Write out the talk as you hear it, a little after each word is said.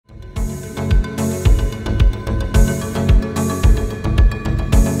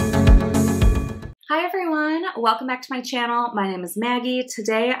everyone, welcome back to my channel. My name is Maggie.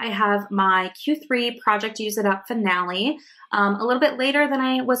 Today I have my Q3 Project Use It Up finale. A little bit later than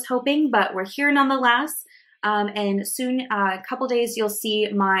I was hoping, but we're here nonetheless. And soon, a couple days, you'll see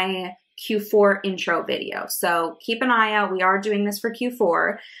my Q4 intro video. So keep an eye out. We are doing this for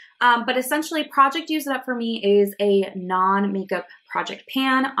Q4. But essentially, Project Use It Up for me is a non-makeup project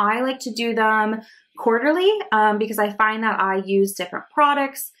pan. I like to do them quarterly because I find that I use different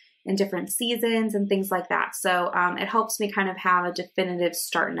products in different seasons and things like that. So it helps me kind of have a definitive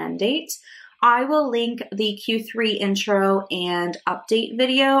start and end date. I will link the Q3 intro and update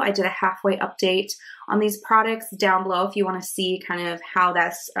video. I did a halfway update on these products down below if you want to see kind of how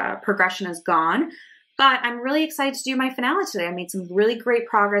that progression has gone. But I'm really excited to do my finale today. I made some really great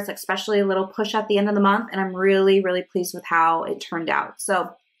progress, especially a little push at the end of the month, and I'm really, really pleased with how it turned out. So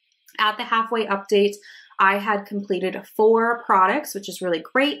at the halfway update, I had completed 4 products, which is really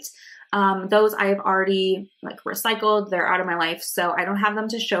great. Those I have already recycled. They're out of my life, so I don't have them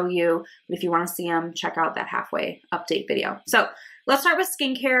to show you. But if you want to see them, check out that halfway update video. So let's start with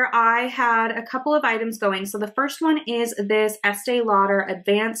skincare. I had a couple of items going. So the first one is this Estee Lauder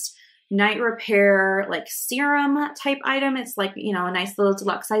Advanced Night Repair serum type item. It's a nice little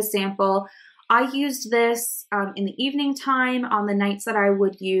deluxe size sample. I used this in the evening time on the nights that I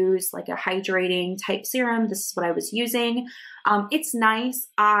would use a hydrating type serum. This is what I was using. It's nice.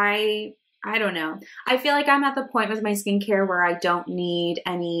 I don't know. I feel like I'm at the point with my skincare where I don't need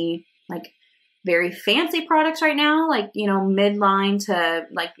any very fancy products right now. Midline to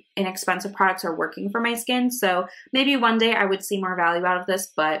inexpensive products are working for my skin. So maybe one day I would see more value out of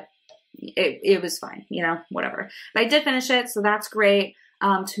this, but it was fine, whatever. But I did finish it, so that's great.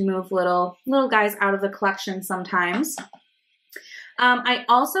 To move little guys out of the collection sometimes. I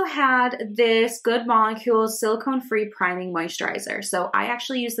also had this Good Molecules silicone-free priming moisturizer. So I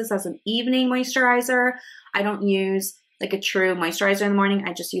actually use this as an evening moisturizer. I don't use a true moisturizer in the morning.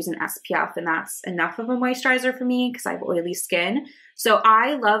 I just use an SPF, and that's enough of a moisturizer for me because I have oily skin. So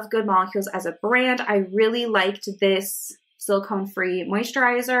I love Good Molecules as a brand. I really liked this silicone-free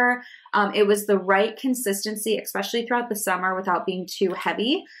moisturizer. It was the right consistency, especially throughout the summer without being too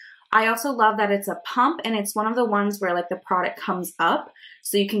heavy. I also love that it's a pump, and it's one of the ones where the product comes up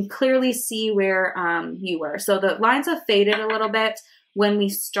so you can clearly see where you were. So the lines have faded a little bit. When we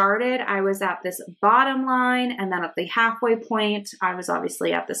started, I was at this bottom line, and then at the halfway point, I was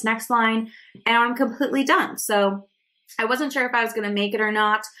obviously at this next line, and I'm completely done. So I wasn't sure if I was going to make it or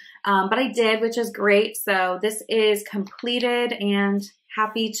not, but I did, which is great. So this is completed and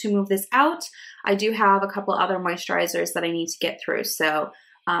happy to move this out. I do have a couple other moisturizers that I need to get through. So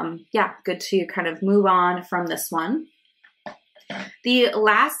yeah, good to kind of move on from this one. The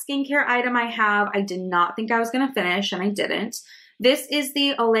last skincare item I have, I did not think I was going to finish, and I didn't. This is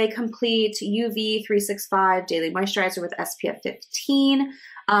the Olay Complete UV 365 Daily Moisturizer with SPF 15.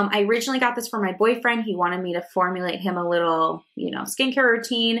 I originally got this for my boyfriend. He wanted me to formulate him a little, skincare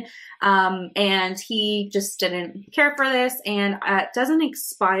routine, and he just didn't care for this, and it doesn't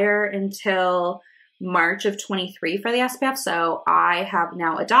expire until March of 23 for the SPF, so I have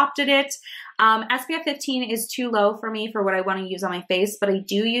now adopted it. SPF 15 is too low for me for what I want to use on my face, but I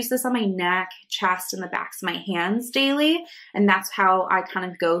do use this on my neck, chest, and the backs of my hands daily, and that's how I kind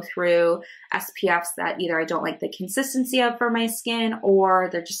of go through SPFs that either I don't like the consistency of for my skin or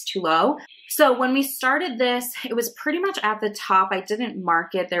they're just too low. So when we started this, it was pretty much at the top. I didn't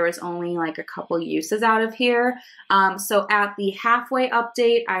mark it. There was only a couple uses out of here. So at the halfway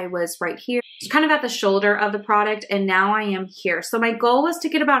update, I was right here, kind of at the shoulder of the product, and now I am here. So my goal was to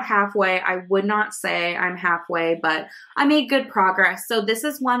get about halfway. I would not say I'm halfway, but I made good progress. So this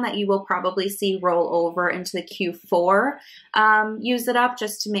is one that you will probably see roll over into the Q4 Use It Up,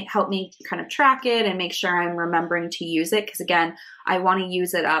 just to help me kind of track it and make sure I'm remembering to use it. Because again, I want to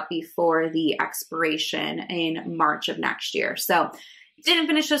use it up before the expiration in March of next year. So didn't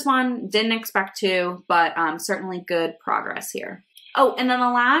finish this one, didn't expect to, but certainly good progress here. Oh, and then the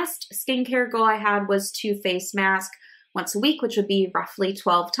last skincare goal I had was to face mask once a week, which would be roughly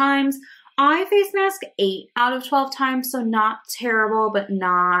 12 times. I face mask 8 out of 12 times, so not terrible, but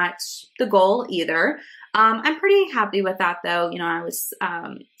not the goal either. I'm pretty happy with that though. I was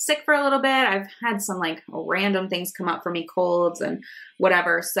sick for a little bit. I've had some random things come up for me, colds and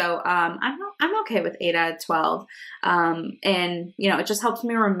whatever. So I'm okay with 8 out of 12. And it just helps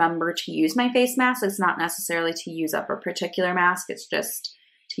me remember to use my face mask. It's not necessarily to use up a particular mask. It's just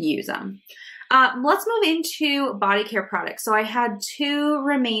to use them. Let's move into body care products. So I had 2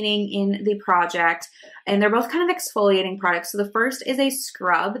 remaining in the project, and they're both kind of exfoliating products. So the first is a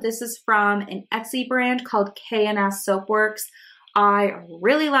scrub. This is from an Etsy brand called K&S Soapworks. I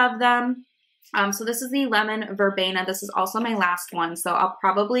really love them. So this is the lemon verbena. This is also my last one. So I'll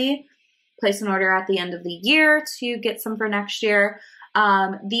probably place an order at the end of the year to get some for next year.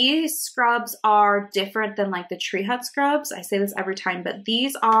 These scrubs are different than like the Tree Hut scrubs. I say this every time, but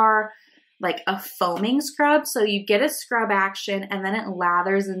these are like a foaming scrub. So you get a scrub action and then it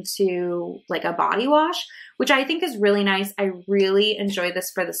lathers into like a body wash, which I think is really nice. I really enjoy this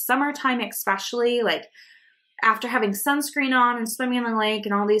for the summertime, especially like after having sunscreen on and swimming in the lake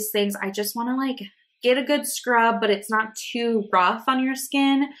and all these things. I just want to like get a good scrub, but it's not too rough on your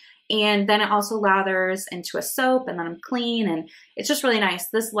skin. And then it also lathers into a soap and then I'm clean and it's just really nice.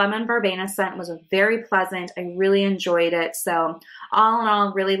 This lemon verbena scent was very pleasant. I really enjoyed it. So all in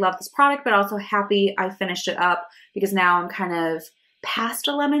all, really love this product, but also happy I finished it up because now I'm kind of past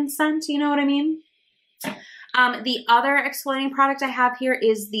a lemon scent, you know what I mean? The other exfoliating product I have here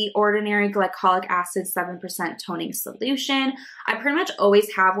is the Ordinary Glycolic Acid 7% Toning Solution. I pretty much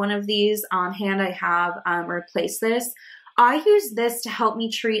always have one of these on hand. I have replaced this. I use this to help me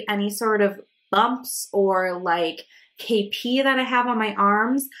treat any sort of bumps or like KP that I have on my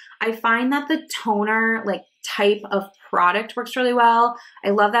arms. I find that the toner like type of product works really well.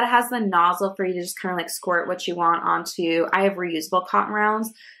 I love that it has the nozzle for you to just kind of like squirt what you want onto. I have reusable cotton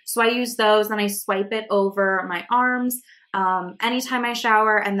rounds, so I use those and I swipe it over my arms anytime I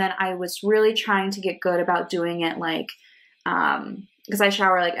shower. And then I was really trying to get good about doing it like because I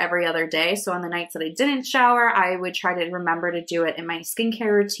shower like every other day. So on the nights that I didn't shower, I would try to remember to do it in my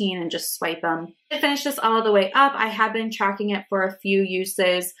skincare routine and just swipe them. I finished this all the way up. I had been tracking it for a few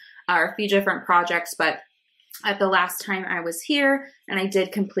uses or a few different projects, but at the last time I was here and I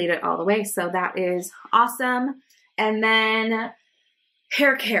did complete it all the way. So that is awesome. And then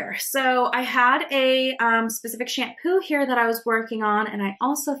hair care. So I had a specific shampoo here that I was working on, and I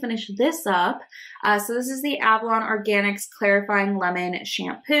also finished this up. So this is the Avalon Organics Clarifying Lemon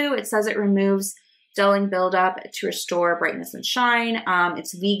Shampoo. It says it removes dulling buildup to restore brightness and shine.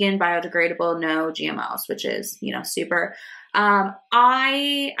 It's vegan, biodegradable, no GMOs, which is, you know, super.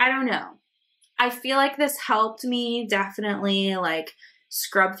 I don't know. I feel like this helped me definitely like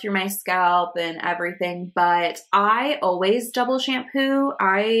scrub through my scalp and everything, but I always double shampoo.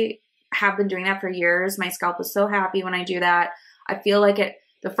 I have been doing that for years. My scalp is so happy when I do that. I feel like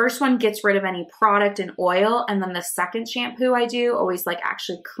the first one gets rid of any product and oil, and then the second shampoo I do always like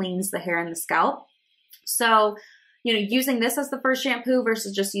actually cleans the hair and the scalp. So, you know, using this as the first shampoo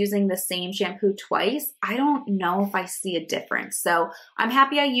versus just using the same shampoo twice, I don't know if I see a difference. So I'm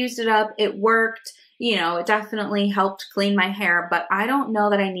happy I used it up. It worked. You know, it definitely helped clean my hair, but I don't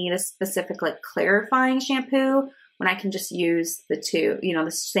know that I need a specific like clarifying shampoo when I can just use the two, you know, the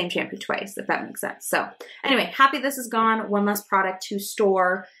same shampoo twice, if that makes sense. So anyway, happy this is gone. One less product to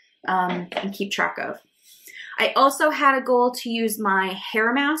store and keep track of. I also had a goal to use my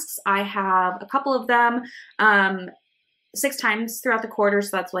hair masks. I have a couple of them 6 times throughout the quarter,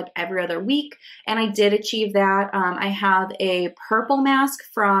 so that's like every other week, and I did achieve that. I have a purple mask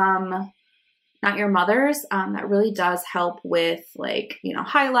from Not Your Mother's that really does help with like, you know,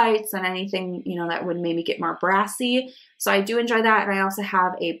 highlights and anything, you know, that would maybe get more brassy. So I do enjoy that. And I also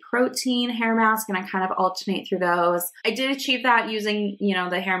have a protein hair mask and I kind of alternate through those. I did achieve that using, you know,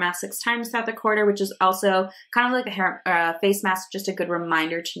 the hair mask 6 times throughout the quarter, which is also kind of like a hair face mask, just a good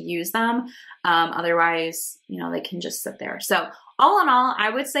reminder to use them. Otherwise, you know, they can just sit there. So all in all, I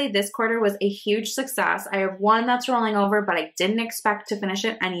would say this quarter was a huge success. I have one that's rolling over, but I didn't expect to finish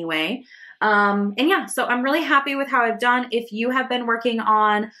it anyway. And yeah, so I'm really happy with how I've done. If you have been working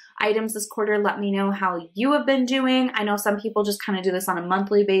on items this quarter, let me know how you have been doing. I know some people just kind of do this on a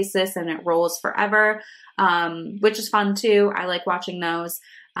monthly basis and it rolls forever, which is fun too. I like watching those.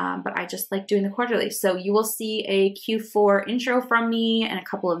 But I just like doing the quarterly. So you will see a Q4 intro from me in a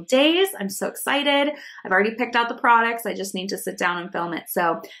couple of days. I'm so excited. I've already picked out the products. I just need to sit down and film it.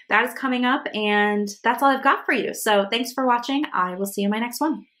 So that is coming up and that's all I've got for you. So thanks for watching. I will see you in my next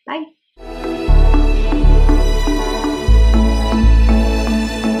one. Bye.